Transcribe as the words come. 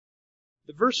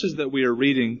The verses that we are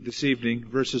reading this evening,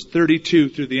 verses 32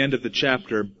 through the end of the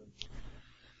chapter,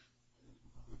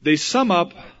 they sum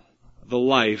up the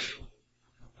life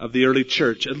of the early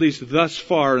church, at least thus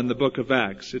far in the book of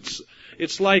Acts.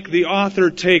 It's like the author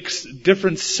takes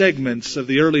different segments of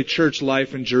the early church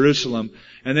life in Jerusalem,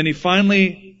 and then he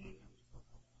finally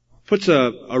puts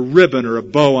a ribbon or a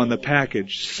bow on the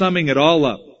package, summing it all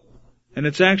up. And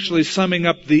it's actually summing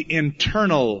up the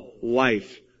internal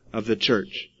life of the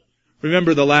church.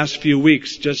 Remember the last few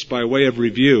weeks, just by way of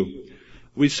review,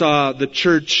 we saw the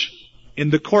church in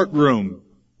the courtroom.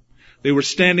 They were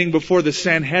standing before the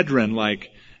Sanhedrin like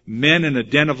men in a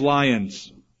den of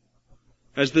lions.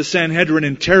 As the Sanhedrin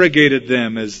interrogated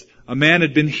them, as a man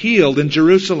had been healed in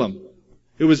Jerusalem.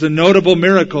 It was a notable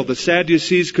miracle. The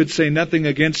Sadducees could say nothing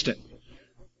against it.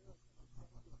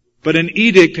 But an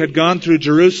edict had gone through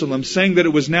Jerusalem saying that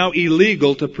it was now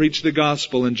illegal to preach the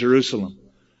gospel in Jerusalem.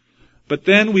 But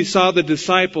then we saw the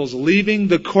disciples leaving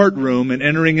the courtroom and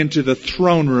entering into the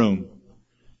throne room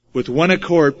with one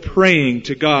accord, praying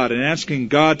to God and asking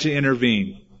God to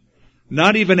intervene.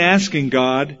 Not even asking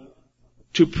God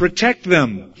to protect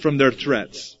them from their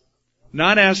threats.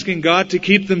 Not asking God to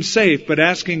keep them safe, but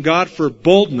asking God for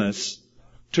boldness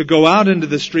to go out into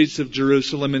the streets of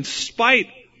Jerusalem in spite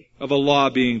of a law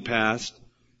being passed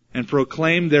and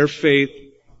proclaim their faith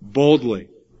boldly.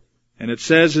 And it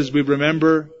says, as we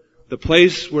remember, the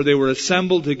place where they were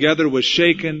assembled together was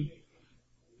shaken.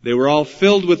 They were all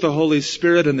filled with the Holy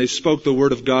Spirit, and they spoke the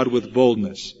word of God with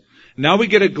boldness. Now we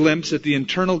get a glimpse at the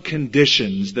internal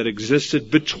conditions that existed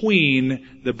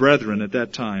between the brethren at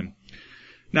that time.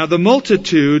 Now the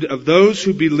multitude of those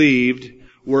who believed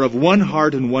were of one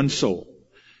heart and one soul.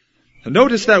 Now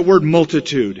notice that word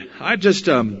multitude. I just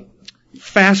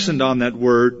fastened on that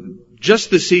word just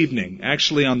this evening,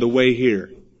 actually on the way here.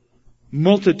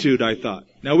 Multitude, I thought.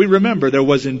 Now we remember there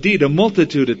was indeed a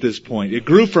multitude at this point. It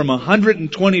grew from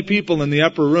 120 people in the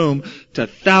upper room to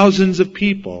thousands of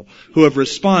people who have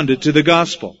responded to the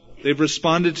gospel. They've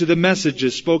responded to the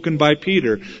messages spoken by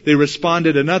Peter. They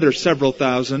responded another several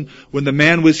thousand when the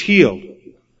man was healed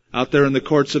out there in the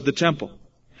courts of the temple.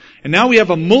 And now we have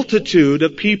a multitude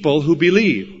of people who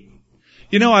believe.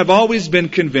 You know, I've always been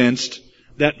convinced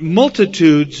that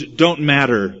multitudes don't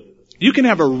matter. You can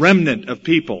have a remnant of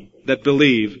people that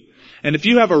believe. And if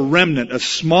you have a remnant, a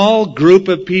small group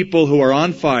of people who are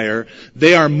on fire,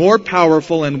 they are more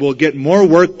powerful and will get more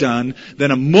work done than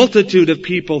a multitude of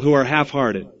people who are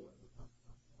half-hearted.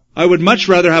 I would much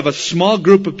rather have a small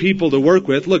group of people to work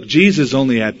with. Look, Jesus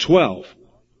only had 12,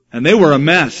 and they were a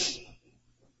mess.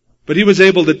 But he was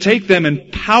able to take them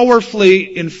and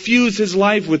powerfully infuse his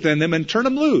life within them and turn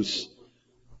them loose.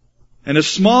 And a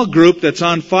small group that's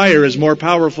on fire is more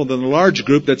powerful than a large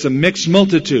group that's a mixed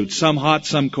multitude, some hot,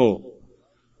 some cold.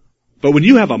 But when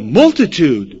you have a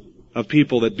multitude of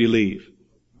people that believe,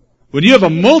 when you have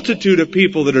a multitude of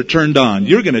people that are turned on,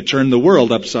 you're going to turn the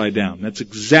world upside down. That's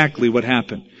exactly what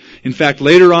happened. In fact,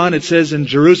 later on it says in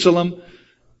Jerusalem,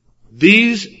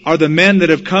 these are the men that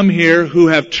have come here who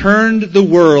have turned the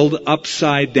world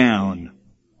upside down.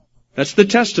 That's the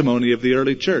testimony of the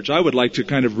early church. I would like to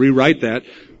kind of rewrite that.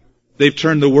 They've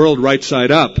turned the world right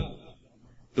side up.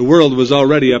 The world was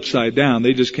already upside down.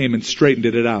 They just came and straightened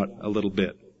it out a little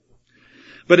bit.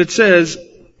 But it says,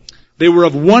 they were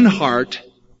of one heart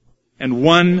and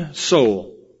one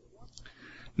soul.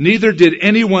 Neither did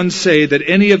anyone say that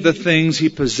any of the things he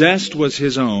possessed was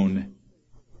his own,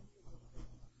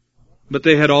 but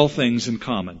they had all things in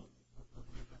common.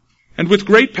 And with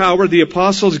great power the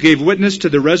apostles gave witness to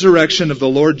the resurrection of the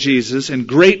Lord Jesus, and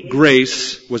great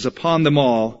grace was upon them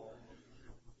all.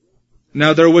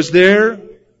 Now nor was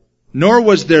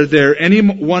there any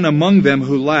one among them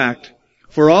who lacked,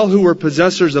 for all who were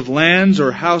possessors of lands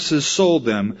or houses sold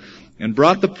them, and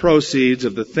brought the proceeds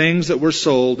of the things that were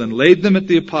sold, and laid them at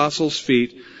the apostles'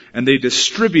 feet, and they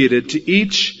distributed to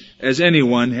each as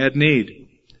anyone had need.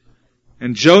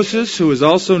 And Joseph, who is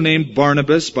also named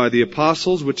Barnabas by the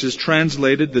apostles, which is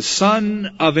translated the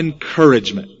son of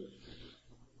encouragement.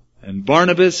 And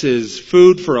Barnabas is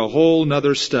food for a whole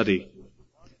nother study.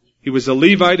 He was a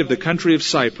Levite of the country of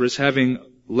Cyprus, having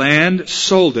land,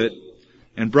 sold it,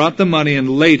 and brought the money and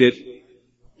laid it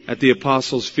at the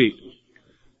apostles' feet.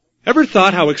 Ever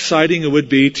thought how exciting it would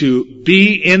be to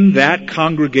be in that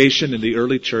congregation in the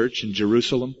early church in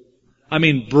Jerusalem? I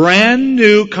mean, brand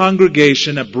new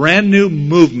congregation, a brand new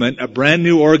movement, a brand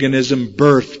new organism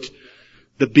birthed.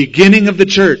 The beginning of the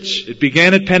church. It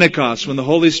began at Pentecost when the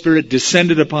Holy Spirit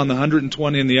descended upon the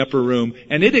 120 in the upper room,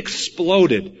 and it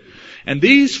exploded. And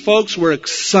these folks were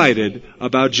excited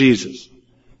about Jesus.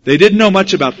 They didn't know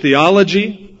much about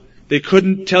theology. They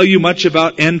couldn't tell you much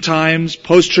about end times,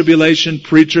 post-tribulation,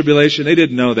 pre-tribulation. They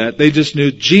didn't know that. They just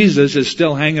knew Jesus is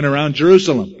still hanging around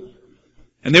Jerusalem.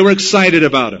 And they were excited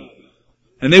about him.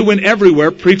 And they went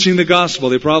everywhere preaching the gospel.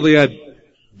 They probably had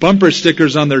bumper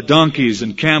stickers on their donkeys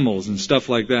and camels and stuff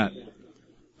like that.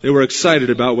 They were excited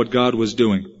about what God was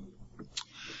doing.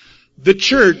 The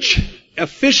church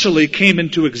officially came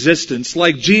into existence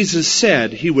like Jesus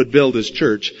said he would build his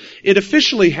church. It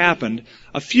officially happened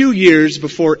a few years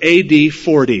before AD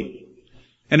 40.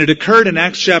 And it occurred in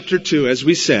Acts chapter 2, as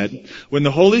we said, when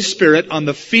the Holy Spirit on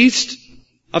the feast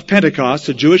of Pentecost,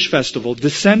 a Jewish festival,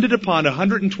 descended upon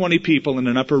 120 people in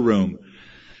an upper room.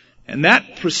 And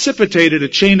that precipitated a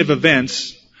chain of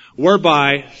events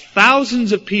whereby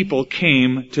thousands of people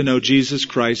came to know Jesus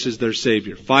Christ as their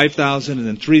Savior. 5,000 and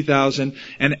then 3,000.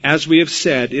 And as we have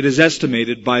said, it is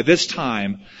estimated by this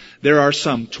time there are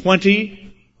some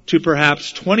 20 to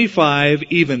perhaps 25,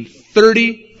 even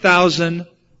 30,000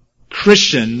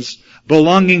 Christians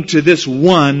belonging to this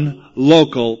one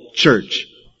local church.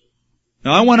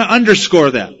 Now I want to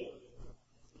underscore that.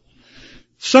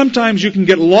 Sometimes you can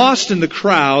get lost in the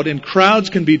crowd, and crowds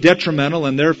can be detrimental,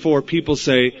 and therefore people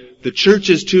say, the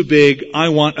church is too big, I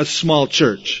want a small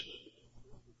church.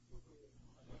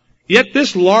 Yet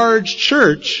this large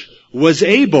church was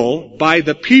able, by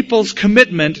the people's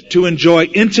commitment, to enjoy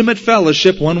intimate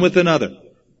fellowship one with another.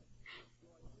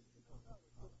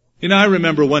 You know, I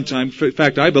remember one time, in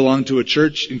fact, I belong to a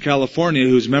church in California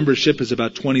whose membership is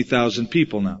about 20,000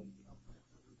 people now.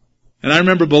 And I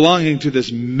remember belonging to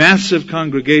this massive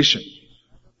congregation.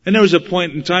 And there was a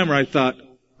point in time where I thought,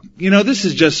 you know, this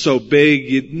is just so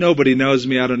big, nobody knows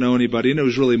me, I don't know anybody, and it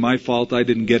was really my fault I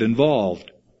didn't get involved.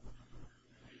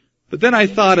 But then I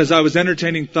thought, as I was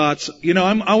entertaining thoughts, you know,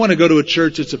 I want to go to a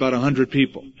church that's about 100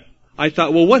 people. I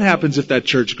thought, well, what happens if that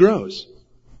church grows?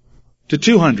 To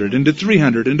 200, and to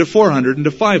 300, and to 400, and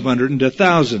to 500, and to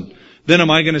 1,000. Then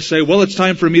am I going to say, well, it's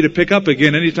time for me to pick up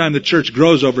again. Anytime the church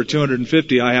grows over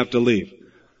 250, I have to leave.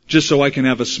 Just so I can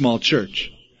have a small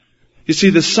church. You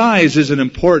see, the size isn't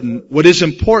important. What is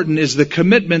important is the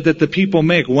commitment that the people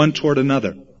make one toward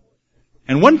another.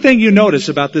 And one thing you notice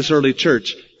about this early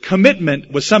church,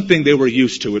 commitment was something they were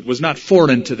used to. It was not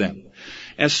foreign to them.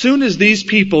 As soon as these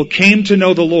people came to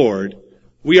know the Lord,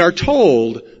 we are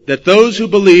told that those who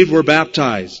believed were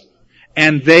baptized.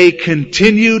 And they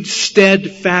continued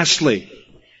steadfastly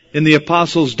in the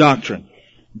apostles' doctrine,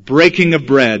 breaking of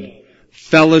bread,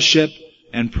 fellowship,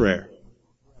 and prayer.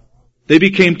 They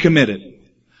became committed.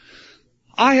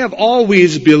 I have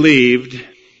always believed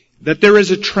that there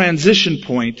is a transition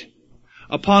point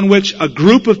upon which a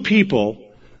group of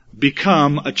people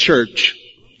become a church.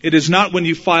 It is not when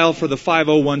you file for the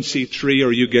 501c3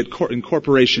 or you get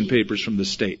incorporation papers from the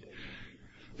state.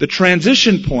 The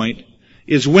transition point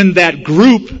is when that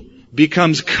group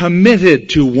becomes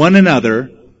committed to one another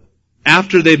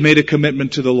after they've made a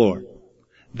commitment to the Lord.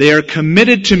 They are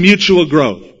committed to mutual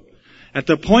growth. At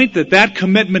the point that that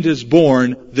commitment is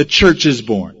born, the church is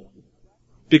born.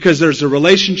 Because there's a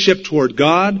relationship toward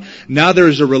God, now there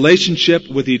is a relationship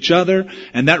with each other,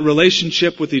 and that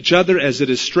relationship with each other, as it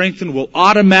is strengthened, will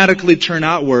automatically turn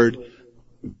outward,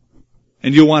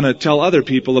 and you'll want to tell other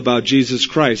people about Jesus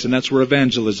Christ, and that's where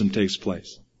evangelism takes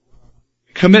place.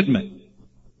 Commitment.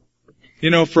 You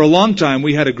know, for a long time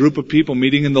we had a group of people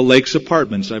meeting in the Lakes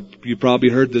Apartments. You probably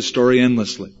heard this story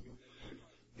endlessly.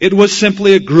 It was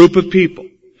simply a group of people.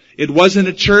 It wasn't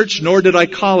a church, nor did I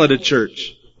call it a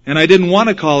church. And I didn't want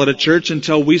to call it a church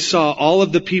until we saw all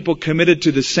of the people committed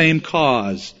to the same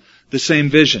cause, the same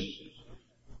vision.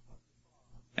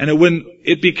 And when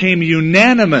it became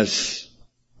unanimous,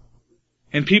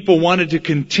 and people wanted to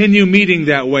continue meeting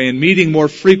that way and meeting more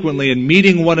frequently and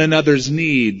meeting one another's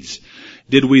needs,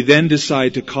 did we then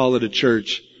decide to call it a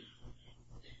church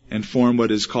and form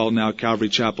what is called now Calvary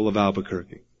Chapel of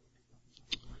Albuquerque?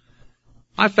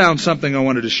 I found something I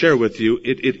wanted to share with you.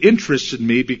 It interested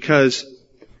me because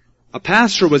a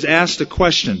pastor was asked a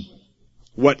question,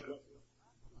 what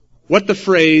the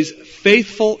phrase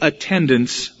faithful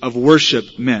attendance of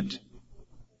worship meant.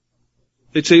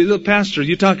 They'd say, "Look, Pastor,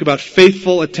 you talk about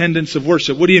faithful attendance of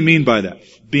worship. What do you mean by that?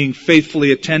 Being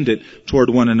faithfully attended toward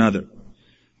one another."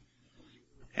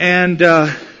 And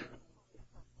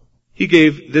he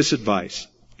gave this advice.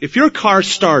 If your car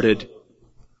started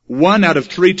 1 out of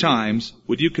 3 times,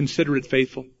 would you consider it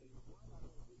faithful?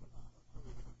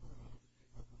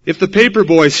 If the paper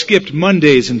boy skipped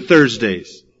Mondays and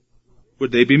Thursdays,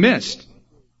 would they be missed?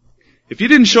 If you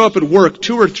didn't show up at work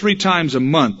 2 or 3 times a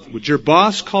month, would your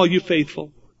boss call you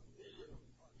faithful?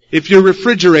 If your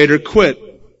refrigerator quit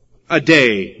a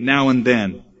day now and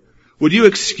then, Would you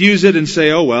excuse it and say,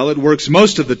 oh well, it works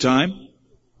most of the time?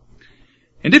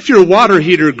 And if your water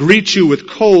heater greets you with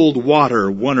cold water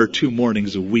 1 or 2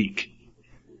 mornings a week,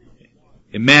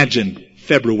 imagine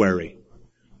February.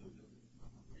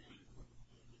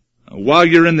 While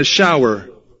you're in the shower,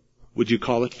 would you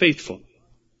call it faithful?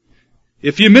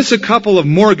 If you miss a couple of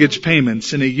mortgage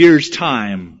payments in a year's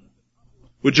time,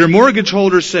 would your mortgage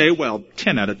holder say, well,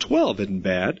 10 out of 12 isn't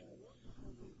bad?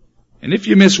 And if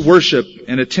you miss worship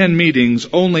and attend meetings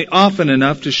only often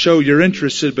enough to show you're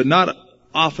interested but not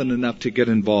often enough to get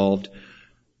involved,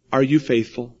 are you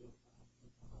faithful?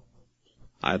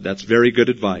 That's very good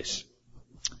advice.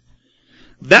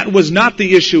 That was not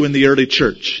the issue in the early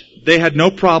church. They had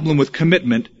no problem with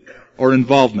commitment or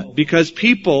involvement because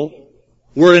people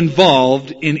were involved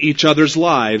in each other's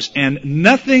lives, and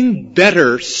nothing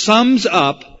better sums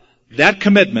up that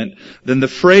commitment than the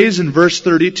phrase in verse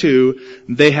 32,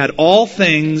 they had all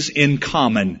things in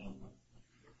common.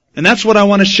 And that's what I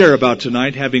want to share about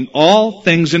tonight, having all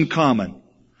things in common.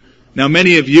 Now,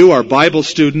 many of you are Bible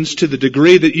students to the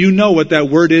degree that you know what that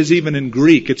word is even in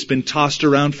Greek. It's been tossed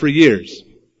around for years.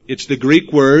 It's the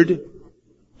Greek word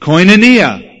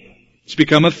koinonia. It's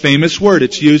become a famous word.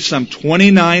 It's used some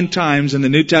 29 times in the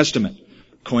New Testament.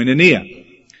 Koinonia.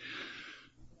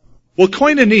 Well,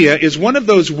 koinonia is one of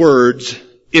those words,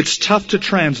 it's tough to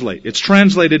translate. It's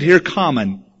translated here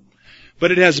common,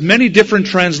 but it has many different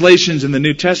translations in the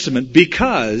New Testament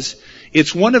because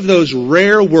it's one of those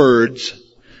rare words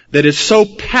that is so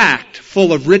packed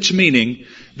full of rich meaning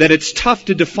that it's tough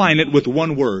to define it with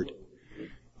one word.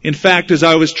 In fact, as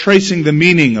I was tracing the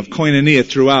meaning of koinonia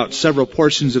throughout several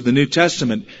portions of the New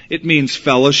Testament, it means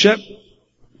fellowship.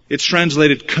 It's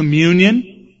translated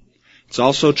communion. It's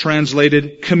also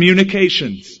translated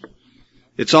communications.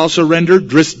 It's also rendered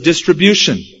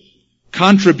distribution,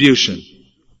 contribution,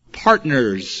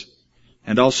 partners,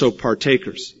 and also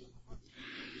partakers.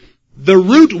 The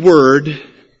root word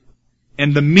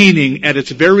and the meaning at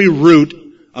its very root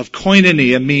of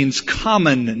koinonia means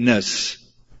commonness,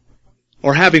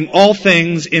 or having all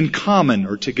things in common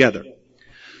or together.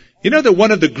 You know that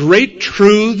one of the great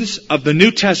truths of the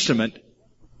New Testament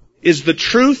is the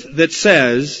truth that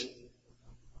says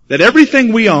that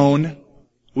everything we own,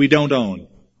 we don't own.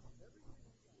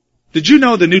 Did you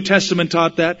know the New Testament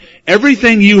taught that?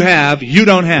 Everything you have, you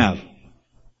don't have.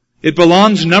 It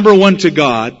belongs, number one, to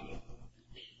God,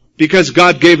 because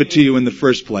God gave it to you in the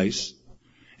first place.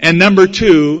 And number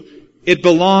two, it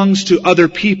belongs to other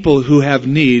people who have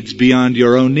needs beyond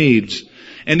your own needs.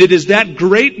 And it is that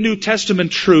great New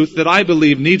Testament truth that I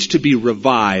believe needs to be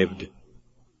revived.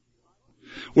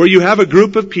 Where you have a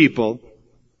group of people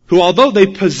who, although they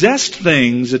possessed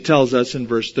things, it tells us in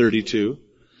verse 32,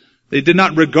 they did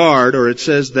not regard, or it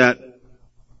says that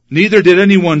neither did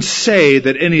anyone say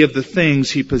that any of the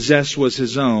things he possessed was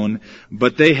his own,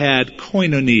 but they had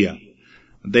koinonia.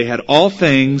 They had all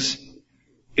things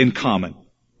in common.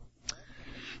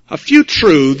 A few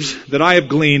truths that I have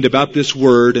gleaned about this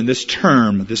word and this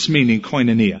term, this meaning,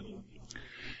 koinonia.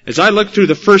 As I looked through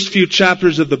the first few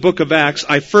chapters of the book of Acts,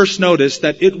 I first noticed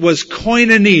that it was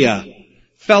koinonia,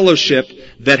 fellowship,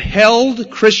 that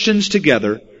held Christians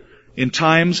together in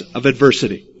times of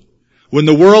adversity. When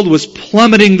the world was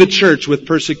plummeting the church with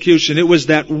persecution, it was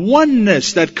that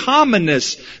oneness, that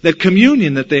commonness, that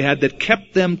communion that they had that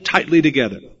kept them tightly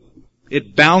together.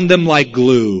 It bound them like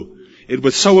glue. It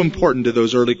was so important to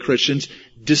those early Christians,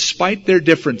 despite their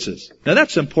differences. Now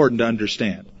that's important to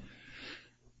understand.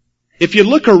 If you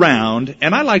look around,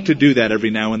 and I like to do that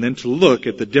every now and then, to look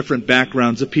at the different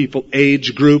backgrounds of people,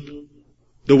 age group,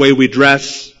 the way we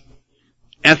dress,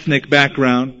 ethnic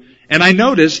background, and I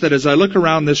notice that as I look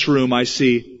around this room, I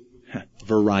see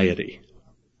variety.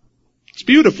 It's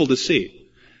beautiful to see.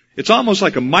 It's almost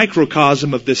like a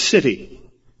microcosm of this city,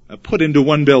 put into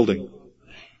one building.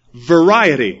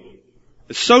 Variety.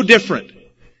 So different,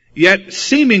 yet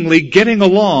seemingly getting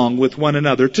along with one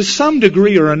another to some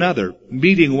degree or another,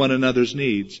 meeting one another's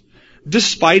needs,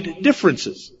 despite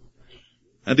differences.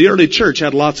 And the early church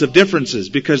had lots of differences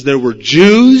because there were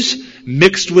Jews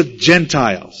mixed with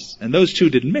Gentiles, and those two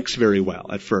didn't mix very well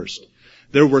at first.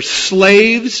 There were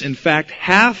slaves. In fact,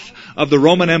 half of the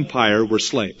Roman Empire were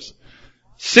slaves.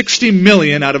 60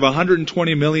 million out of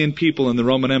 120 million people in the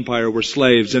Roman Empire were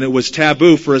slaves, and it was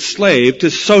taboo for a slave to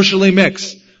socially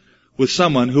mix with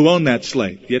someone who owned that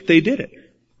slave. Yet they did it.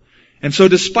 And so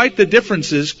despite the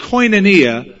differences,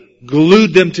 koinonia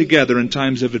glued them together in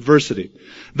times of adversity.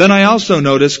 Then I also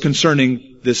noticed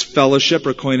concerning this fellowship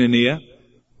or koinonia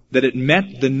that it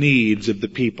met the needs of the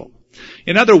people.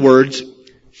 In other words,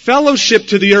 fellowship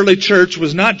to the early church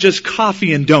was not just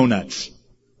coffee and donuts.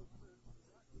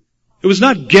 It was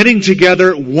not getting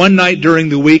together one night during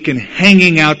the week and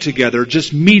hanging out together,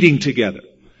 just meeting together.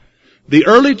 The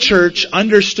early church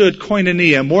understood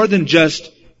koinonia more than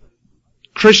just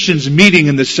Christians meeting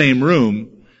in the same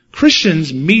room,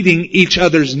 Christians meeting each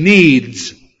other's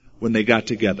needs when they got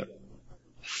together.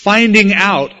 Finding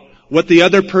out what the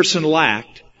other person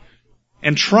lacked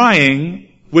and trying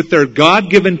with their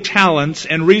God-given talents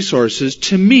and resources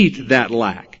to meet that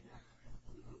lack.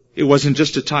 It wasn't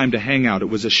just a time to hang out, it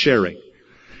was a sharing.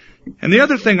 And the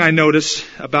other thing I notice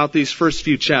about these first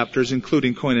few chapters,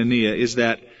 including koinonia, is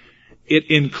that it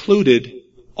included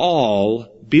all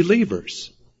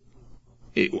believers.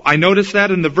 I noticed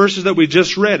that in the verses that we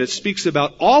just read. It speaks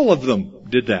about all of them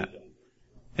did that.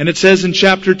 And it says in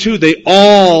chapter 2, they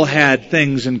all had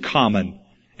things in common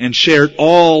and shared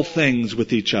all things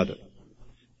with each other.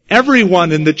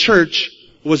 Everyone in the church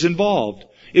was involved.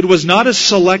 It was not a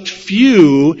select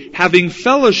few having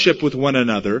fellowship with one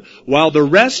another while the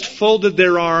rest folded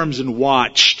their arms and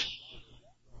watched.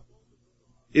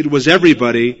 It was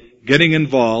everybody getting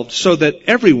involved so that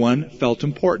everyone felt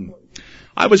important.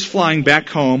 I was flying back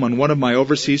home on one of my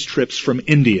overseas trips from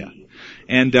India.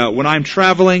 And when I'm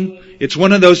traveling, it's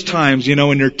one of those times,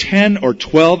 when you're 10 or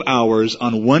 12 hours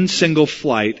on one single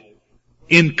flight,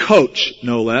 in coach,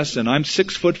 no less, and I'm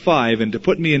 6'5", and to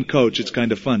put me in coach, it's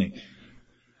kind of funny.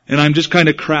 And I'm just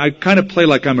I kind of play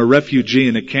like I'm a refugee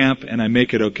in a camp, and I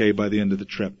make it okay by the end of the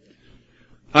trip.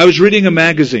 I was reading a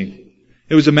magazine.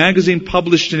 It was a magazine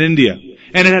published in India,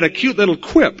 and it had a cute little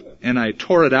quip, and I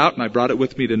tore it out and I brought it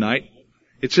with me tonight.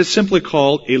 It's just simply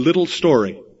called A Little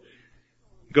Story.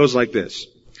 It goes like this.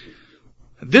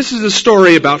 This is a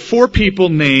story about 4 people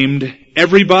named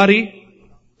everybody,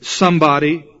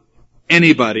 somebody,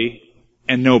 anybody,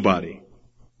 and nobody.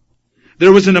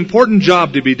 There was an important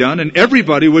job to be done, and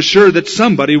everybody was sure that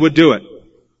somebody would do it.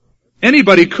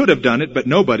 Anybody could have done it, but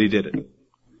nobody did it.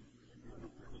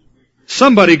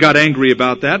 Somebody got angry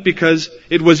about that because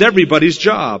it was everybody's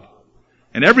job.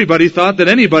 And everybody thought that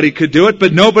anybody could do it,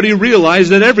 but nobody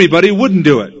realized that everybody wouldn't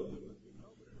do it.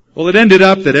 Well, it ended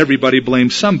up that everybody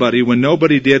blamed somebody when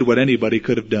nobody did what anybody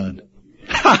could have done.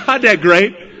 Isn't that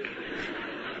great?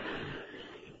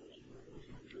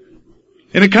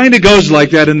 And it kind of goes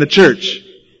like that in the church.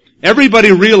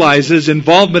 Everybody realizes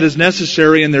involvement is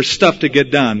necessary and there's stuff to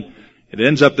get done. It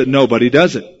ends up that nobody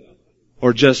does it.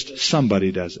 Or just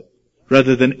somebody does it.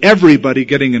 Rather than everybody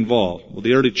getting involved. Well,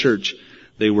 the early church,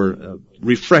 they were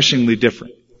refreshingly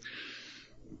different.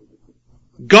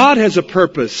 God has a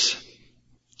purpose.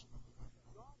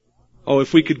 Oh,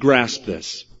 if we could grasp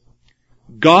this.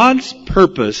 God's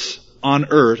purpose on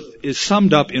earth is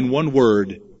summed up in one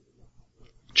word.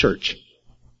 Church.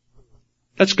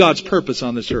 That's God's purpose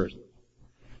on this earth.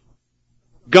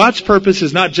 God's purpose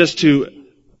is not just to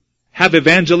have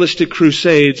evangelistic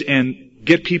crusades and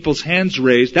get people's hands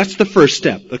raised. That's the first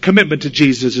step. The commitment to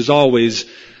Jesus is always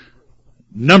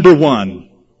number 1.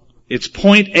 It's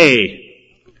point A.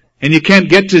 And you can't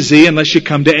get to Z unless you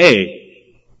come to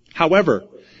A. However,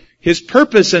 His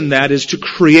purpose in that is to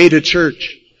create a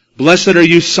church. Blessed are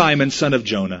you, Simon, son of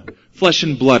Jonah. Flesh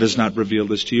and blood has not revealed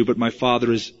this to you, but my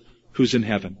Father who's in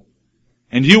heaven.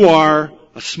 And you are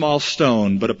a small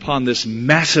stone, but upon this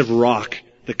massive rock,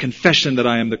 the confession that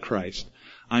I am the Christ,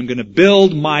 I'm going to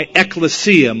build my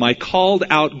ecclesia, my called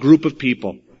out group of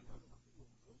people.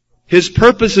 His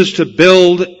purpose is to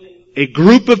build a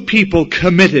group of people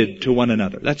committed to one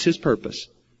another. That's His purpose.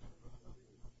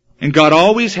 And God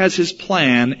always has His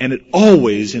plan, and it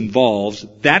always involves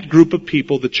that group of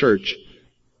people, the church.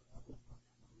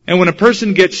 And when a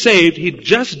person gets saved, he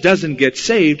just doesn't get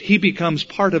saved, he becomes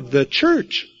part of the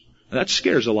church. That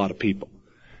scares a lot of people.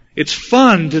 It's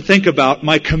fun to think about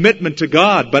my commitment to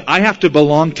God, but I have to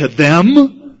belong to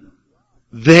them?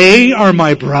 They are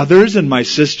my brothers and my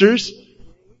sisters?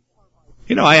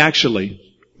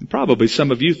 Probably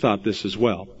some of you thought this as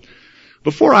well.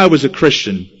 Before I was a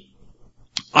Christian,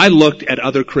 I looked at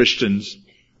other Christians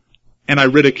and I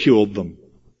ridiculed them.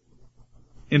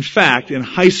 In fact, in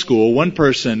high school, one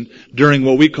person during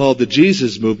what we called the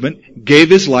Jesus movement gave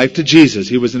his life to Jesus.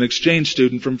 He was an exchange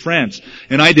student from France.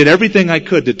 And I did everything I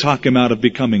could to talk him out of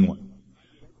becoming one.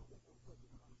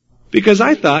 Because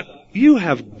I thought, you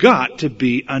have got to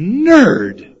be a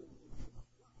nerd.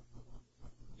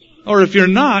 Or if you're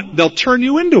not, they'll turn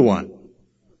you into one.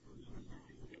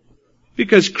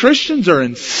 Because Christians are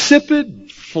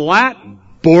insipid, flat,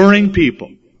 boring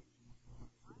people.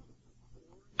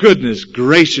 Goodness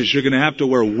gracious, you're going to have to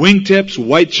wear wingtips,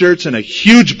 white shirts, and a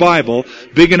huge Bible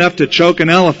big enough to choke an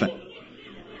elephant.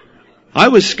 I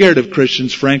was scared of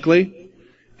Christians, frankly,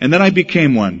 and then I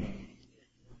became one.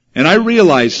 And I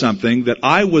realized something, that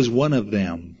I was one of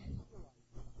them.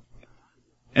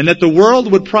 and that the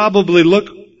world would probably look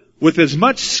with as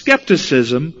much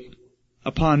skepticism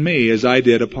upon me as I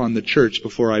did upon the church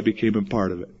before I became a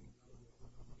part of it.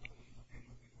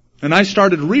 And I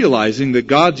started realizing that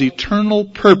God's eternal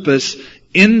purpose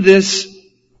in this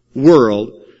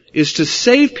world is to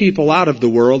save people out of the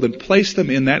world and place them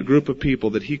in that group of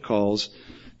people that He calls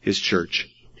His church.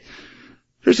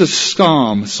 Here's a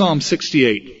Psalm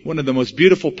 68, one of the most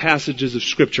beautiful passages of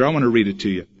Scripture. I want to read it to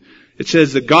you. It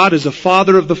says that God is a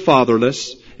father of the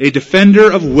fatherless, a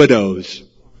defender of widows.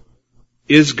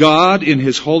 Is God in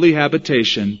His holy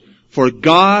habitation, for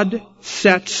God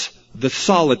sets the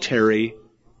solitary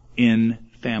in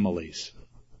families.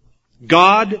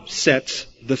 God sets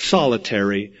the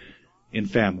solitary in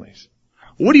families.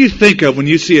 What do you think of when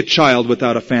you see a child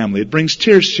without a family? It brings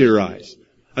tears to your eyes.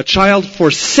 A child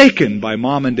forsaken by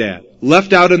mom and dad,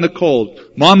 left out in the cold.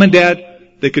 Mom and dad,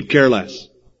 they could care less.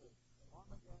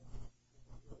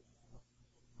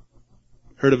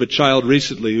 Heard of a child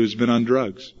recently who's been on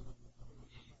drugs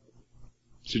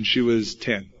since she was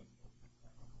 10.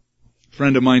 A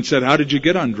friend of mine said, "How did you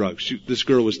get on drugs?" This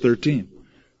girl was 13.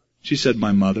 She said,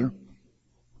 "My mother.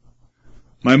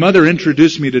 My mother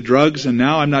introduced me to drugs, and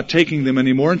now I'm not taking them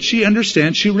anymore, and she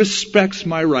understands, she respects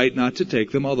my right not to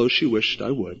take them, although she wished I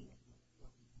would.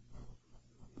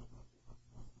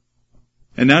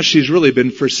 And now she's really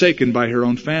been forsaken by her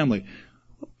own family."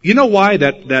 You know why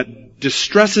that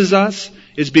distresses us?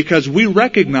 Is because we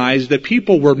recognize that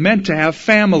people were meant to have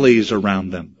families around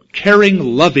them. Caring,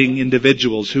 loving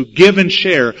individuals who give and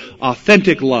share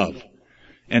authentic love.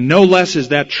 And no less is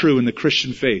that true in the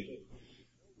Christian faith.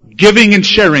 Giving and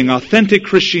sharing authentic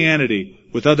Christianity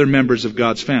with other members of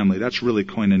God's family. That's really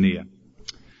koinonia.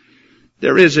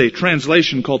 There is a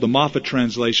translation called the Moffat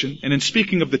translation, and in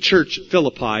speaking of the church at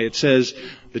Philippi, it says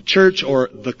the church, or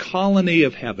the colony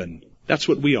of heaven. That's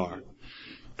what we are.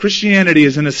 Christianity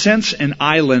is in a sense an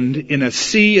island in a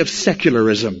sea of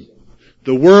secularism.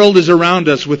 The world is around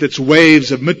us with its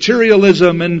waves of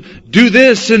materialism and do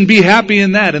this and be happy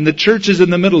in that. And the church is in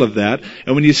the middle of that.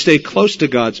 And when you stay close to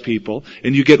God's people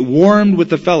and you get warmed with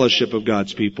the fellowship of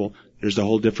God's people, there's a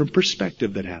whole different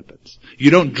perspective that happens. You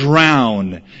don't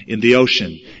drown in the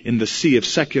ocean, in the sea of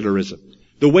secularism.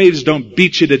 The waves don't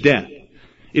beat you to death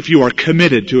if you are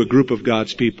committed to a group of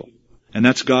God's people. And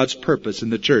that's God's purpose in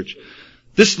the church.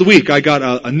 This week I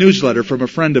got a newsletter from a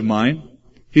friend of mine.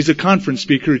 He's a conference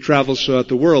speaker. He travels throughout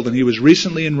the world, and he was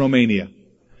recently in Romania.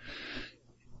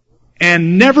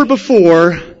 And never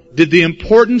before did the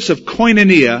importance of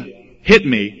koinonia hit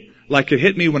me like it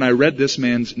hit me when I read this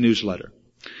man's newsletter.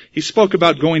 He spoke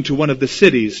about going to one of the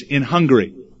cities in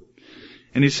Hungary.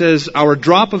 And he says, "Our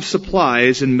drop of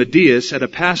supplies in Medias at a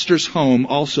pastor's home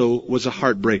also was a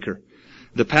heartbreaker.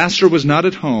 The pastor was not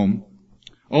at home,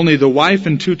 only the wife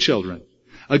and 2 children.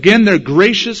 Again, their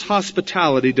gracious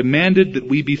hospitality demanded that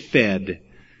we be fed.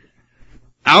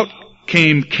 Out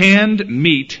came canned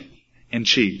meat and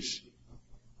cheese."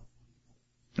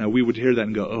 Now, we would hear that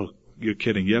and go, "Oh, you're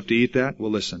kidding. You have to eat that?"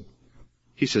 Well, listen.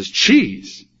 He says,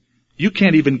 "Cheese? You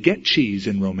can't even get cheese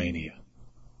in Romania."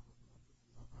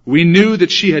 We knew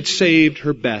that she had saved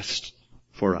her best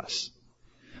for us.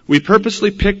 We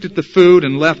purposely picked at the food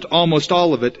and left almost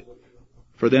all of it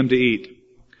for them to eat.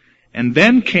 And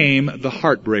then came the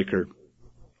heartbreaker.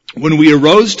 When we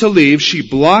arose to leave, she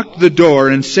blocked the door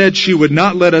and said she would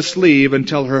not let us leave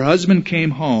until her husband came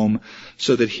home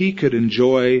so that he could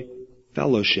enjoy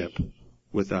fellowship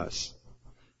with us.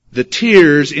 The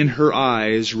tears in her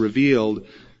eyes revealed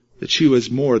that she was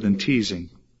more than teasing.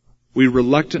 We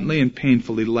reluctantly and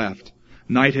painfully left.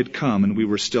 Night had come and we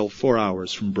were still 4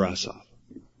 hours from Brasov.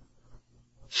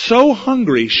 So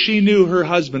hungry she knew her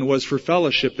husband was for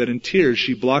fellowship that in tears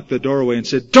she blocked the doorway and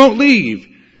said, "Don't leave.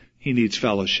 He needs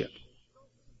fellowship."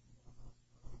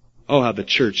 Oh, how the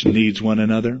church needs one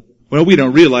another. Well, we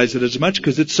don't realize it as much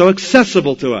because it's so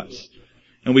accessible to us.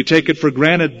 And we take it for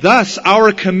granted. Thus,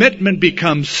 our commitment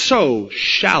becomes so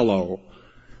shallow.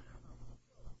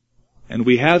 And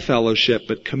we have fellowship,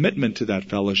 but commitment to that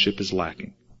fellowship is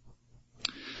lacking.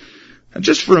 And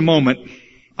just for a moment,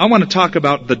 I want to talk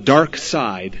about the dark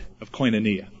side of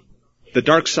koinonia, the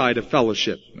dark side of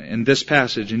fellowship in this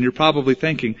passage. And you're probably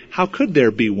thinking, how could there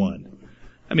be one?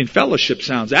 I mean, fellowship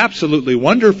sounds absolutely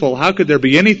wonderful. How could there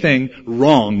be anything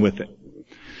wrong with it?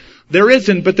 There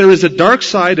isn't, but there is a dark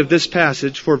side of this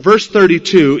passage, for verse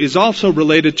 32 is also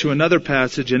related to another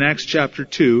passage in Acts chapter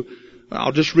 2.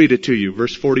 I'll just read it to you.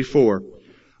 Verse 44.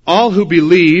 "All who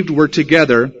believed were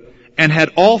together and had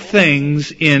all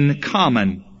things in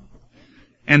common,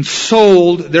 and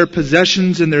sold their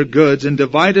possessions and their goods, and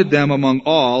divided them among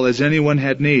all as anyone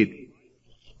had need."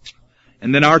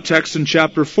 And then our text in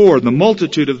chapter 4, the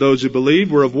multitude of those who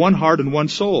believed were of one heart and one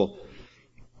soul.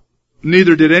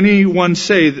 Neither did any one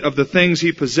say of the things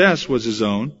he possessed was his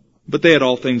own, but they had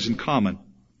all things in common.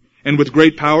 And with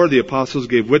great power the apostles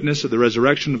gave witness of the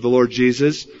resurrection of the Lord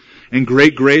Jesus, and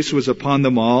great grace was upon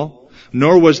them all.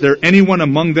 Nor was there anyone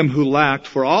among them who lacked,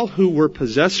 for all who were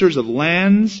possessors of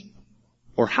lands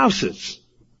or houses,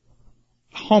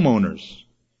 homeowners,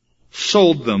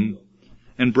 sold them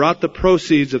and brought the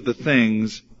proceeds of the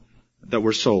things that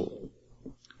were sold.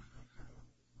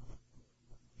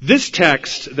 This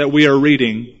text that we are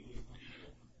reading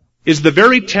is the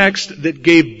very text that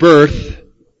gave birth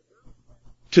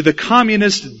to the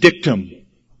communist dictum.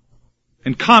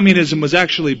 And communism was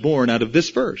actually born out of this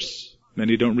verse.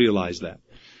 Many don't realize that.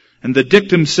 And the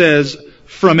dictum says,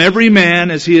 from every man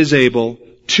as he is able,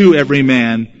 to every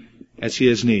man as he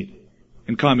has need.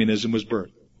 And communism was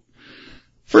birthed.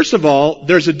 First of all,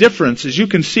 there's a difference, as you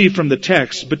can see from the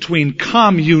text, between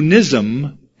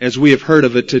communism, as we have heard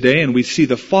of it today, and we see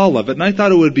the fall of it. And I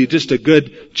thought it would be just a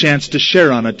good chance to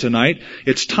share on it tonight.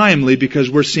 It's timely because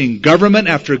we're seeing government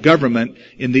after government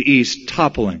in the East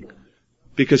toppling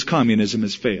because communism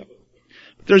has failed.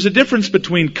 There's a difference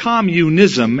between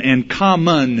communism and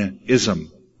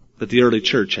commonism that the early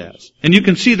church has. And you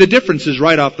can see the differences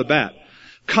right off the bat.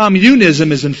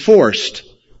 Communism is enforced.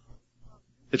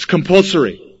 It's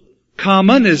compulsory.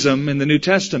 Commonism in the New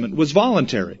Testament was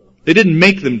voluntary. They didn't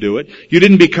make them do it. You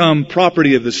didn't become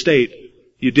property of the state.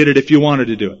 You did it if you wanted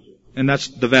to do it. And that's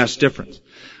the vast difference.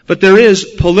 But there is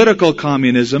political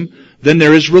communism, then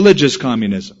there is religious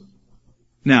communism.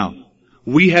 Now,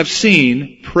 we have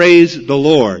seen, praise the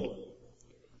Lord,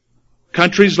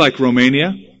 countries like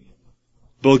Romania,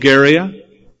 Bulgaria,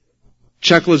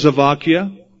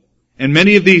 Czechoslovakia, and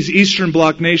many of these Eastern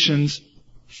Bloc nations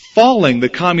falling. The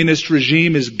communist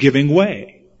regime is giving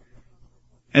way.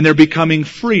 And they're becoming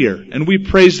freer. And we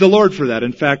praise the Lord for that.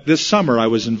 In fact, this summer I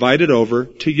was invited over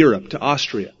to Europe, to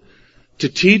Austria, to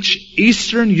teach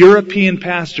Eastern European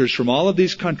pastors from all of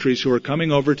these countries who are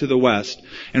coming over to the West.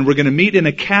 And we're going to meet in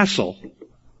a castle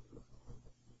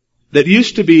that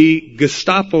used to be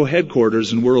Gestapo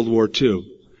headquarters in World War II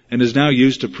and is now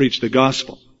used to preach the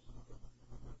gospel.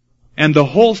 And the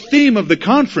whole theme of the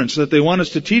conference that they want us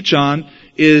to teach on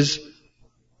is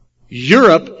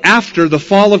Europe after the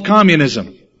fall of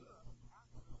communism.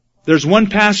 There's one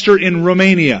pastor in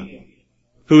Romania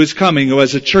who is coming, who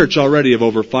has a church already of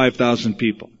over 5,000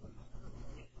 people.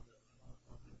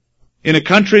 In a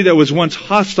country that was once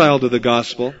hostile to the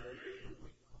gospel,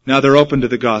 now they're open to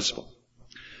the gospel.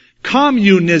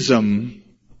 Communism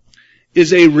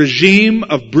is a regime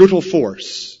of brutal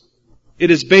force.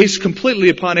 It is based completely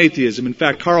upon atheism. In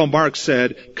fact, Karl Marx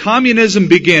said, communism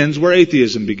begins where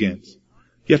atheism begins.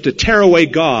 You have to tear away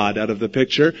God out of the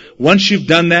picture. Once you've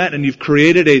done that and you've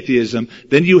created atheism,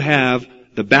 then you have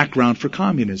the background for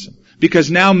communism. Because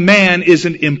now man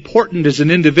isn't important as an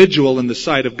individual in the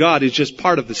sight of God. He's just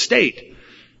part of the state.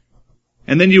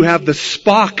 And then you have the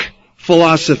Spock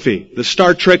philosophy, the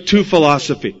Star Trek II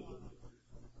philosophy,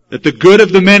 that the good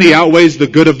of the many outweighs the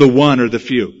good of the one or the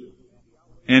few.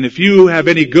 And if you have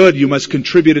any good, you must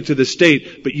contribute it to the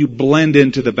state, but you blend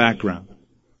into the background.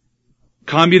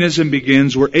 Communism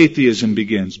begins where atheism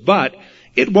begins, but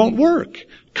it won't work.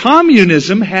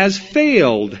 Communism has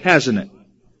failed, hasn't it?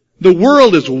 The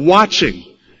world is watching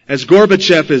as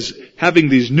Gorbachev is having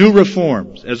these new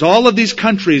reforms, as all of these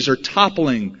countries are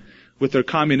toppling with their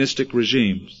communistic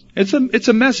regimes. It's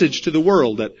a message to the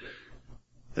world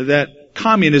that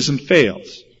communism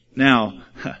fails. Now,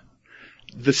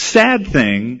 the sad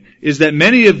thing is that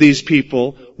many of these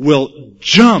people will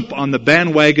jump on the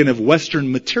bandwagon of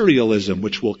Western materialism,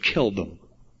 which will kill them.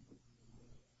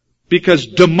 Because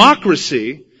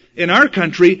democracy in our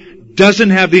country doesn't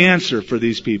have the answer for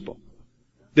these people.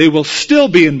 They will still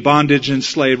be in bondage and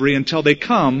slavery until they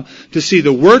come to see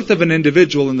the worth of an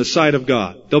individual in the sight of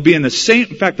God. They'll be in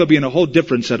they'll be in a whole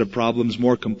different set of problems,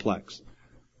 more complex.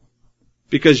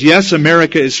 Because yes,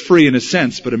 America is free in a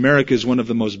sense, but America is one of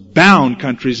the most bound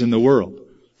countries in the world.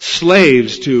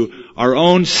 Slaves to our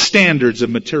own standards of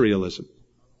materialism.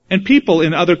 And people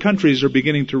in other countries are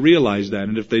beginning to realize that,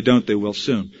 and if they don't, they will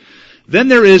soon. Then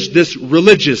there is this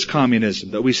religious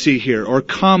communism that we see here, or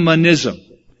communism.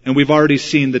 And we've already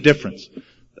seen the difference.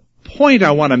 The point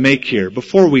I want to make here,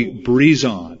 before we breeze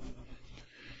on,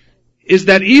 is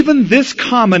that even this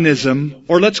communism,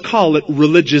 or let's call it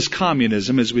religious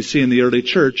communism, as we see in the early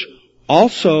church,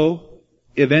 also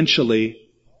eventually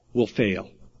will fail.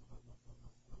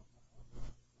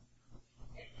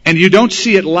 And you don't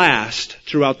see it last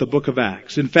throughout the book of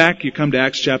Acts. In fact, you come to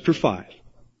Acts chapter 5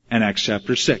 and Acts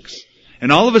chapter 6.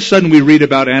 And all of a sudden we read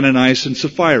about Ananias and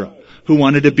Sapphira, who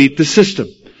wanted to beat the system.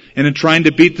 And in trying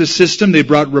to beat the system, they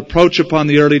brought reproach upon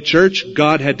the early church.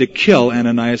 God had to kill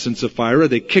Ananias and Sapphira.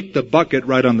 They kicked the bucket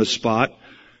right on the spot.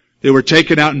 They were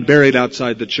taken out and buried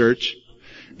outside the church.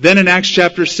 Then in Acts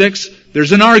chapter 6,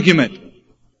 there's an argument.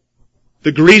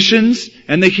 The Grecians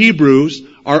and the Hebrews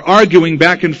are arguing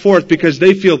back and forth because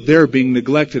they feel they're being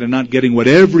neglected and not getting what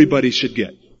everybody should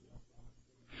get.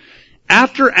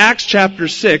 After Acts chapter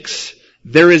 6,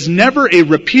 there is never a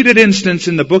repeated instance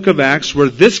in the book of Acts where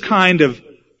this kind of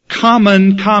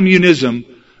common communism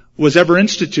was ever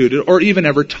instituted or even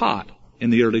ever taught in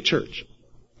the early church.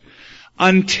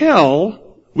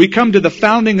 Until we come to the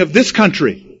founding of this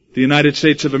country, the United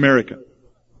States of America.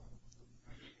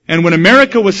 And when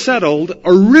America was settled,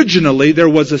 originally there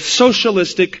was a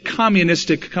socialistic,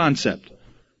 communistic concept.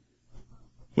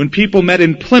 When people met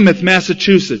in Plymouth,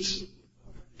 Massachusetts,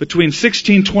 between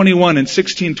 1621 and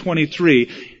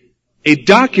 1623, a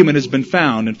document has been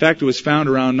found, in fact it was found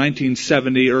around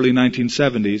 1970, early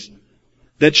 1970s,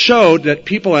 that showed that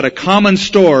people had a common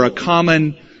store, a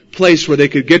common place where they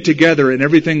could get together and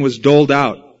everything was doled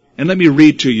out. And let me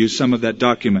read to you some of that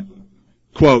document.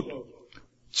 Quote,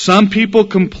 "Some people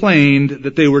complained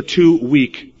that they were too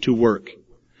weak to work.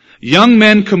 Young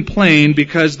men complained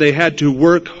because they had to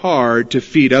work hard to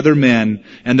feed other men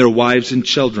and their wives and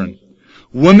children.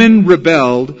 Women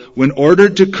rebelled when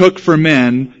ordered to cook for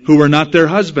men who were not their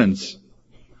husbands,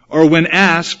 or when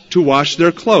asked to wash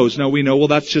their clothes." Now we know, well,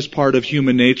 that's just part of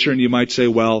human nature, and you might say,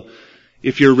 well,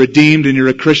 if you're redeemed and you're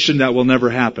a Christian, that will never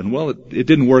happen. Well, it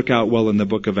didn't work out well in the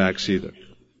book of Acts either.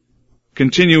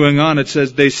 Continuing on, it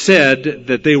says, "They said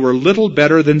that they were little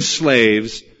better than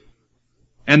slaves,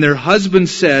 and their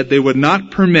husbands said they would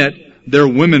not permit their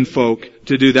womenfolk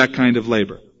to do that kind of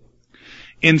labor."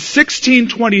 In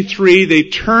 1623, they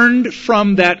turned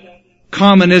from that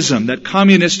communism, that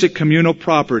communistic communal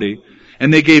property,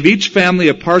 and they gave each family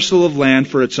a parcel of land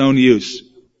for its own use.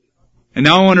 And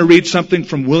now I want to read something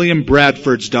from William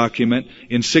Bradford's document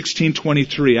in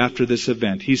 1623 after this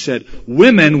event. He said,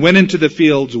 "Women went into the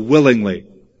fields willingly,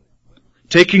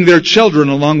 taking their children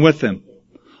along with them.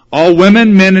 All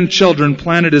women, men, and children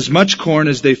planted as much corn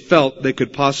as they felt they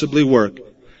could possibly work.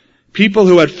 People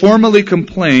who had formerly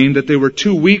complained that they were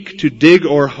too weak to dig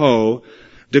or hoe,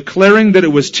 declaring that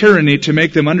it was tyranny to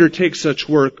make them undertake such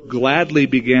work, gladly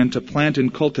began to plant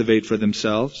and cultivate for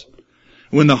themselves.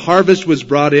 When the harvest was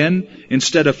brought in,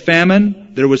 instead of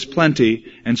famine, there was plenty,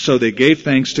 and so they gave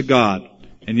thanks to God."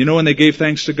 And you know when they gave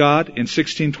thanks to God? In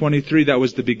 1623, that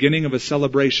was the beginning of a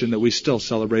celebration that we still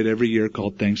celebrate every year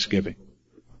called Thanksgiving.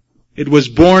 It was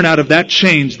born out of that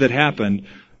change that happened,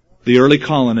 the early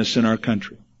colonists in our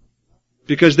country.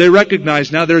 Because they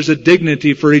recognized now there's a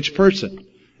dignity for each person,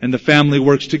 and the family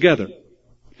works together.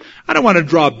 I don't want to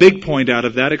draw a big point out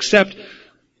of that, except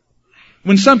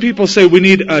when some people say we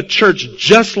need a church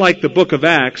just like the book of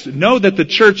Acts, know that the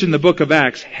church in the book of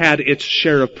Acts had its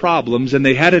share of problems, and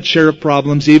they had its share of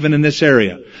problems even in this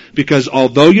area. Because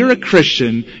although you're a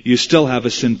Christian, you still have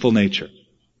a sinful nature.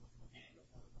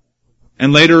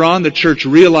 And later on, the church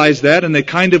realized that, and they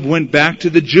kind of went back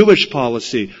to the Jewish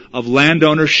policy of land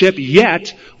ownership,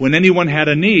 yet, when anyone had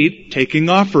a need, taking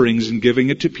offerings and giving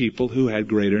it to people who had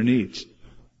greater needs.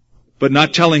 But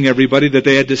not telling everybody that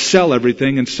they had to sell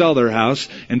everything and sell their house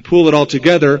and pool it all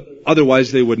together,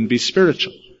 otherwise they wouldn't be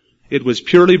spiritual. It was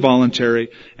purely voluntary,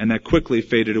 and that quickly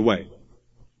faded away.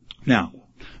 Now,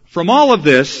 from all of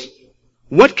this,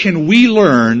 what can we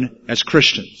learn as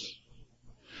Christians?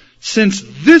 Since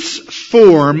this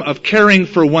form of caring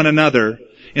for one another,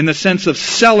 in the sense of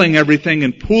selling everything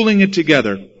and pooling it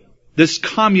together, this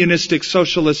communistic,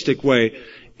 socialistic way,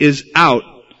 is out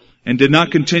and did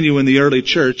not continue in the early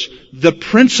church, the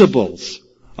principles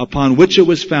upon which it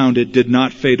was founded did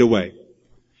not fade away.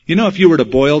 You know, if you were to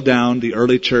boil down the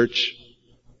early church,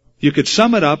 you could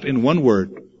sum it up in one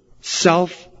word: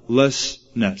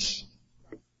 selflessness.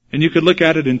 And you could look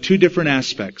at it in two different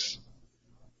aspects.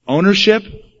 Ownership,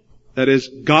 that is,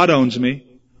 God owns me,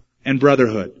 and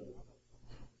brotherhood.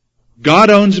 God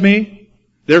owns me,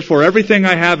 therefore everything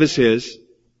I have is His,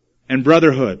 and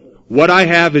brotherhood. What I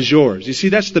have is yours. You see,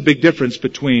 that's the big difference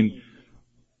between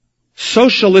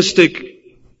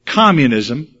socialistic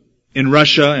communism in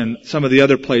Russia and some of the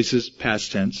other places,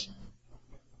 past tense,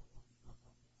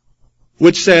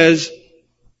 which says,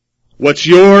 what's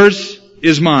yours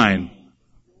is mine,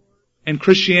 and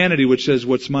Christianity, which says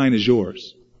what's mine is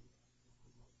yours.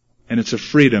 And it's a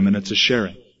freedom and it's a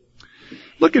sharing.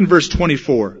 Look in verse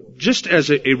 24, just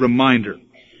as a reminder.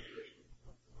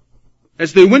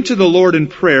 As they went to the Lord in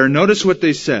prayer, notice what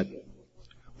they said.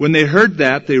 When they heard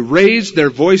that, they raised their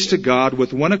voice to God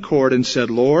with one accord and said,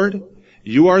 Lord,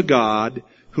 you are God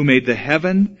who made the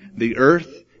heaven, the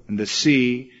earth, and the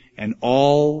sea, and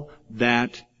all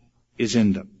that is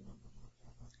in them.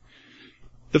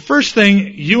 The first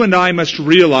thing you and I must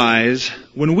realize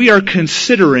when we are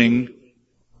considering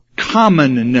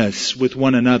commonness with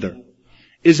one another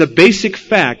is a basic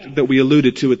fact that we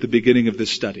alluded to at the beginning of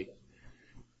this study.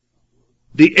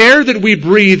 The air that we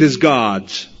breathe is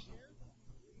God's.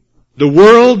 The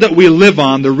world that we live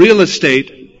on, the real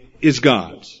estate, is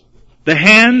God's. The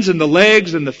hands and the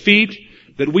legs and the feet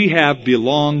that we have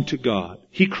belong to God.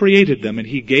 He created them and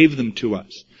He gave them to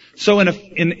us. So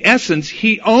in essence,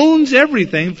 He owns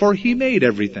everything, for He made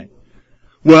everything.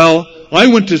 Well, I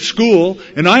went to school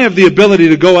and I have the ability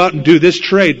to go out and do this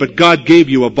trade, but God gave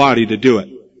you a body to do it.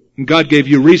 And God gave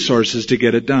you resources to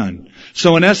get it done.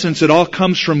 So in essence, it all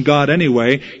comes from God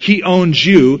anyway. He owns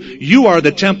you. You are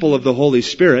the temple of the Holy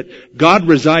Spirit. God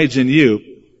resides in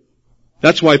you.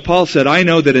 That's why Paul said, I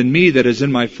know that in me that is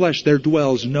in my flesh, there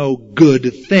dwells no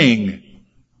good thing.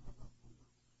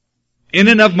 In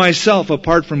and of myself,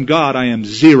 apart from God, I am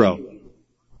zero.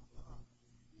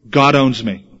 God owns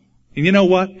me. And you know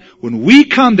what? When we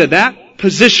come to that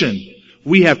position,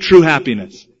 we have true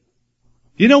happiness.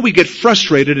 You know, we get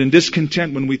frustrated and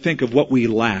discontent when we think of what we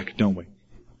lack, don't we?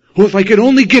 Well, if I could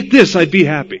only get this, I'd be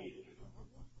happy.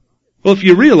 Well, if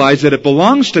you realize that it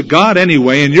belongs to God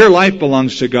anyway, and your life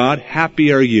belongs to God,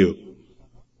 happy are you.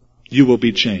 You will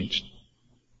be changed.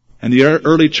 And the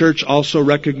early church also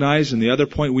recognized, and the other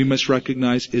point we must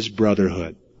recognize, is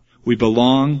brotherhood. We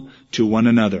belong to one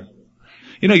another.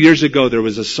 You know, years ago there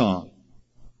was a song.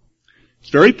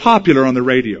 It's very popular on the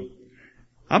radio.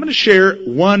 I'm going to share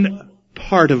one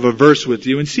part of a verse with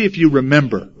you and see if you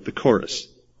remember the chorus.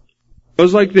 It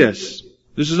goes like this.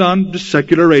 This is on just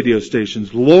secular radio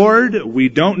stations. Lord, we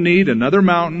don't need another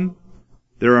mountain.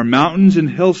 There are mountains and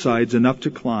hillsides enough to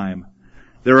climb.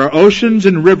 There are oceans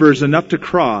and rivers enough to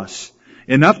cross,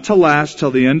 enough to last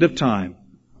till the end of time.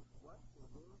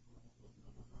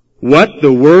 What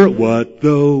the world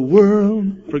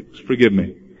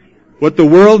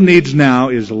needs now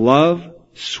is love,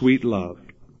 sweet love.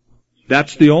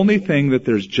 That's the only thing that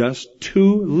there's just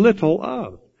too little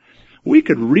of. We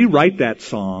could rewrite that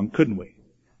song, couldn't we?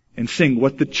 And sing,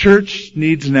 what the church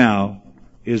needs now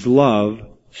is love,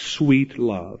 sweet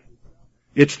love.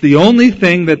 It's the only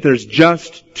thing that there's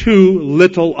just too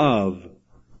little of.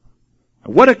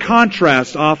 What a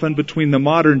contrast often between the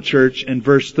modern church and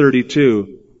verse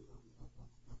 32.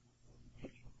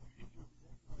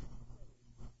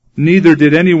 Neither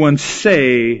did anyone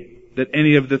say that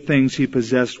any of the things he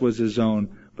possessed was his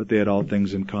own, but they had all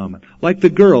things in common. Like the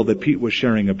girl that Pete was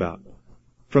sharing about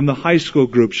from the high school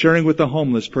group, sharing with the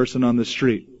homeless person on the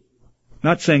street.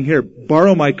 Not saying, here,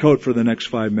 borrow my coat for the next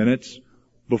 5 minutes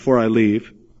before I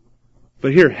leave.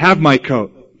 But here, have my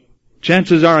coat.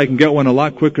 Chances are I can get one a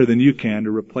lot quicker than you can to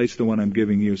replace the one I'm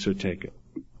giving you, so take it.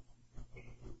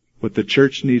 What the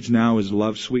church needs now is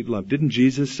love, sweet love. Didn't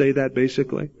Jesus say that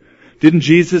basically? Didn't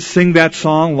Jesus sing that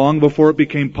song long before it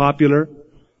became popular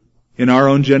in our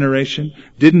own generation?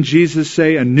 Didn't Jesus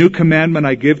say, a new commandment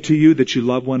I give to you, that you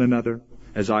love one another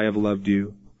as I have loved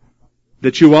you?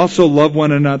 That you also love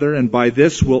one another, and by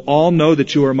this will all know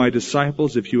that you are my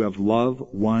disciples, if you have love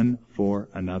one for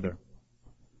another.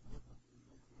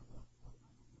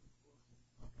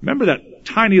 Remember that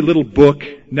tiny little book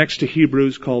next to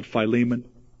Hebrews called Philemon?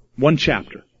 One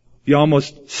chapter. You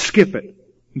almost skip it.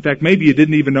 In fact, maybe you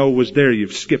didn't even know it was there.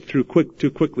 You've skipped through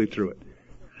too quickly through it.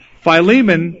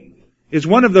 Philemon is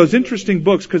one of those interesting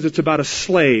books because it's about a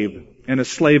slave and a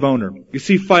slave owner. You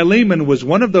see, Philemon was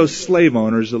one of those slave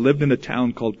owners that lived in a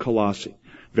town called Colossae,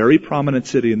 very prominent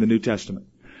city in the New Testament.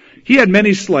 He had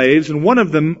many slaves, and one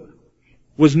of them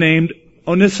was named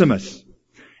Onesimus.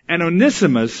 And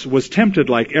Onesimus was tempted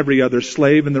like every other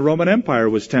slave in the Roman Empire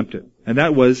was tempted. And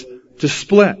that was to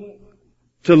split,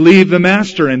 to leave the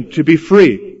master and to be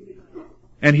free.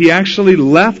 And he actually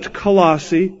left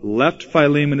Colossae, left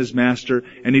Philemon his master,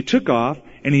 and he took off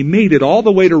and he made it all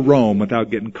the way to Rome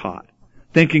without getting caught.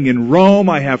 Thinking, in Rome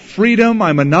I have freedom,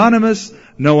 I'm anonymous,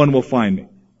 no one will find me.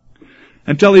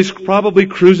 Until he's probably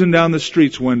cruising down the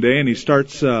streets one day and he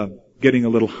starts getting a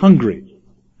little hungry.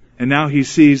 And now he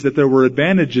sees that there were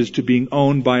advantages to being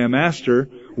owned by a master.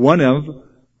 One of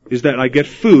is that I get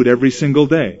food every single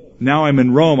day. Now I'm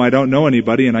in Rome, I don't know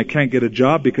anybody, and I can't get a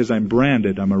job because I'm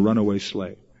branded. I'm a runaway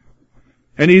slave.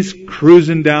 And he's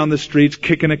cruising down the streets,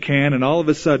 kicking a can, and all of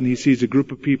a sudden he sees a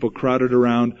group of people crowded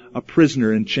around a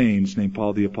prisoner in chains named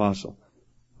Paul the Apostle.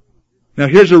 Now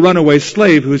here's a runaway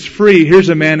slave who's free. Here's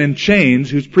a man in chains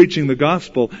who's preaching the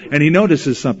gospel. And he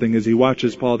notices something as he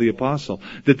watches Paul the Apostle,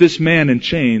 that this man in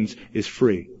chains is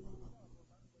free.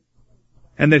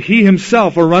 And that he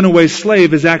himself, a runaway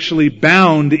slave, is actually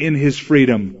bound in his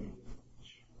freedom.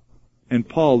 And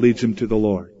Paul leads him to the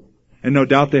Lord. And no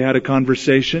doubt they had a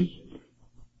conversation.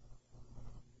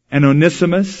 And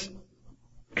Onesimus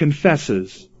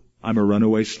confesses, I'm a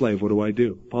runaway slave. What do I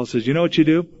do? Paul says, you know what you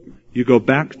do? You go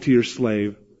back to your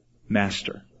slave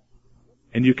master.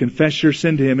 And you confess your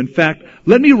sin to him. In fact,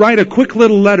 let me write a quick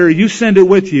little letter. You send it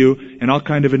with you, and I'll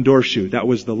kind of endorse you. That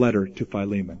was the letter to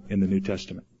Philemon in the New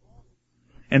Testament.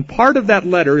 And part of that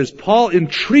letter is Paul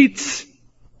entreats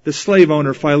the slave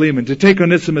owner Philemon to take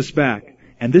Onesimus back.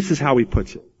 And this is how he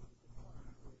puts it.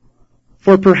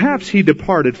 For perhaps he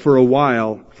departed for a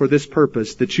while for this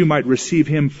purpose, that you might receive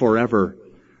him forever,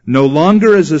 no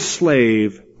longer as a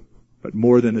slave, but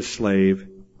more than a slave,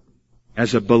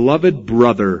 as a beloved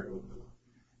brother,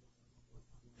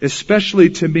 especially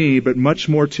to me, but much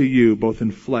more to you, both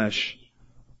in flesh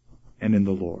and in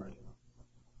the Lord.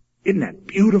 Isn't that a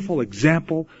beautiful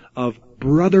example of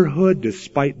brotherhood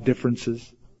despite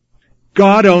differences?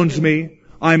 God owns me.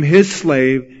 I'm His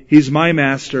slave. He's my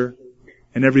master.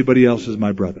 And everybody else is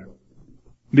my brother.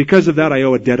 Because of that, I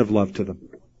owe a debt of love to them.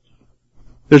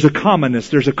 There's a commonness,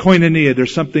 there's a koinonia,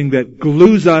 there's something that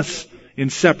glues us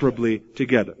inseparably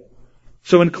together.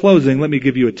 So in closing, let me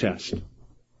give you a test.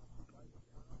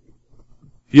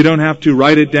 You don't have to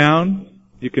write it down.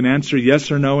 You can answer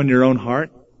yes or no in your own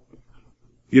heart.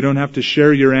 You don't have to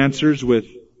share your answers with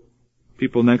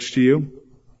people next to you,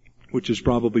 which is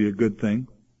probably a good thing.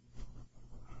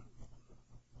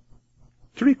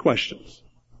 3 questions.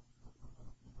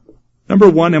 Number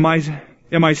 1, am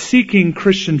I seeking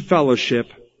Christian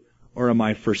fellowship or am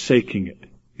I forsaking it?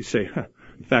 You say,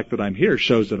 the fact that I'm here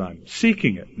shows that I'm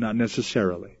seeking it, not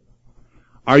necessarily.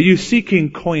 Are you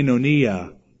seeking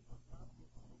koinonia?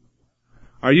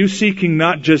 Are you seeking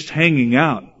not just hanging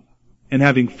out and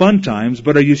having fun times,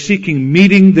 but are you seeking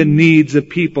meeting the needs of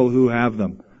people who have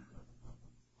them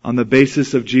on the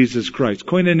basis of Jesus Christ?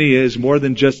 Koinonia is more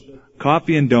than just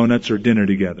coffee and donuts or dinner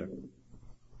together.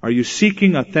 Are you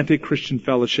seeking authentic Christian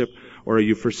fellowship or are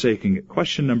you forsaking it?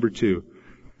 Question number 2.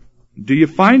 Do you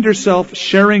find yourself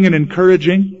sharing and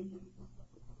encouraging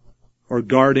or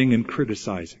guarding and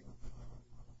criticizing?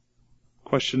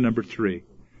 Question number 3.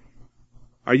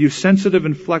 Are you sensitive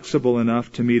and flexible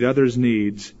enough to meet others'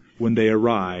 needs when they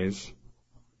arise,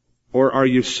 or are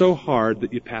you so hard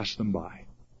that you pass them by?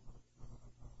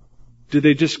 Do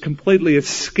they just completely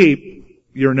escape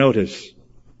your notice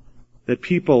that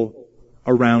people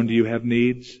around you have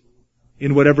needs?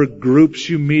 In whatever groups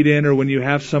you meet in or when you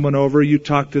have someone over, you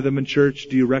talk to them in church,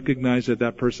 do you recognize that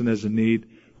that person has a need?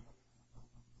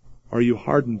 Are you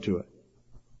hardened to it?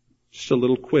 Just a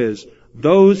little quiz.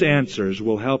 Those answers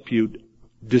will help you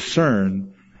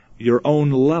discern your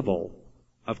own level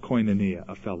of koinonia,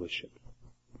 of fellowship.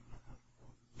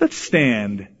 Let's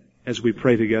stand as we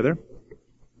pray together.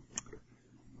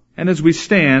 And as we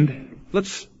stand,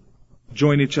 let's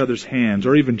join each other's hands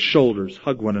or even shoulders,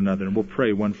 hug one another, and we'll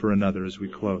pray one for another as we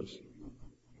close.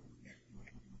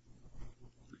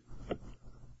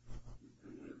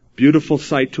 Beautiful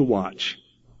sight to watch.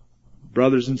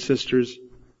 Brothers and sisters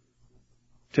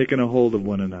taking a hold of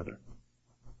one another.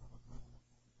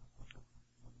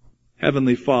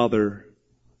 Heavenly Father,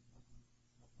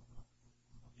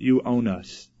 you own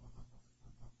us.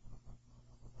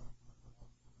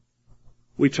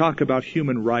 We talk about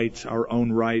human rights, our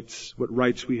own rights, what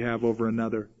rights we have over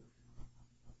another.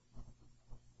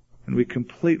 And we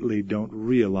completely don't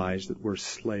realize that we're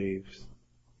slaves.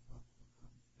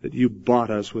 That you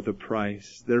bought us with a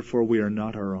price. Therefore we are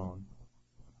not our own.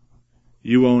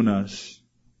 You own us.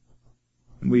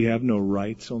 And we have no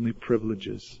rights, only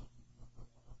privileges.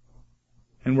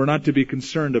 And we're not to be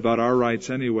concerned about our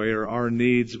rights anyway, or our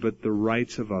needs, but the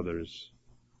rights of others.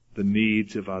 The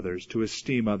needs of others, to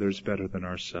esteem others better than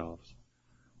ourselves.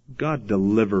 God,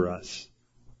 deliver us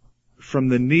from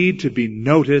the need to be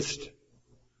noticed,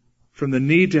 from the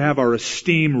need to have our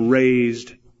esteem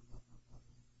raised,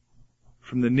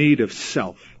 from the need of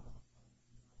self.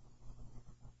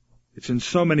 It's in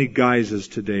so many guises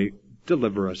today.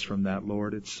 Deliver us from that,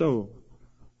 Lord. It's so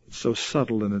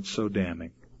subtle and it's so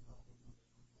damning.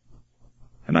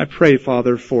 And I pray,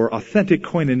 Father, for authentic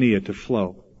koinonia to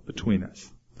flow between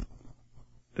us.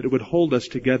 That it would hold us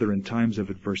together in times of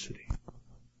adversity.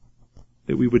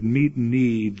 That we would meet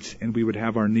needs and we would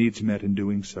have our needs met in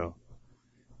doing so.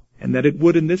 And that it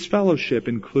would in this fellowship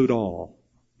include all,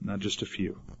 not just a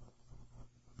few.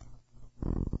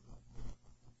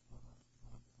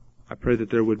 I pray that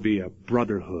there would be a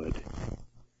brotherhood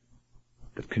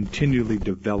that continually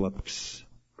develops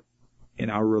in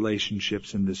our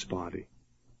relationships in this body.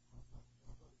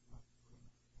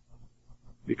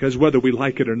 Because whether we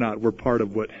like it or not, we're part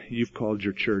of what you've called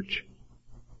your church.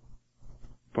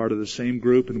 Part of the same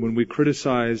group, and when we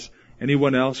criticize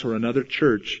anyone else or another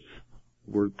church,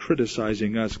 we're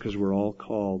criticizing us because we're all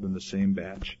called in the same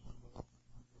batch.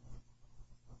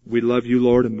 We love you,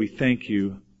 Lord, and we thank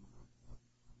you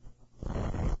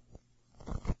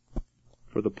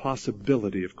for the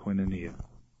possibility of koinonia.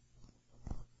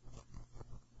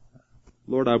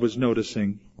 Lord, I was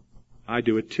noticing, I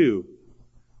do it too.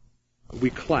 We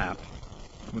clap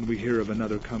when we hear of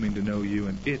another coming to know you,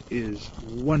 and it is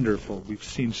wonderful. We've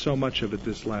seen so much of it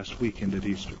this last weekend at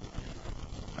Easter.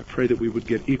 I pray that we would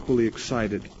get equally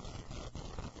excited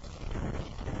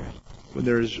when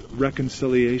there is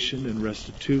reconciliation and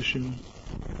restitution,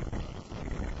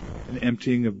 an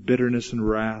emptying of bitterness and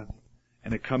wrath,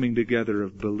 and a coming together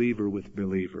of believer with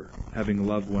believer, having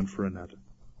love one for another.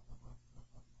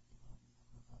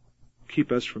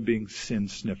 Keep us from being sin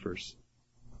sniffers.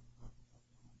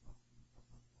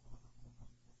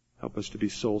 Help us to be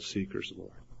soul seekers,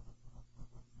 Lord.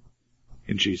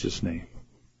 In Jesus' name,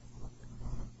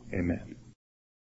 amen.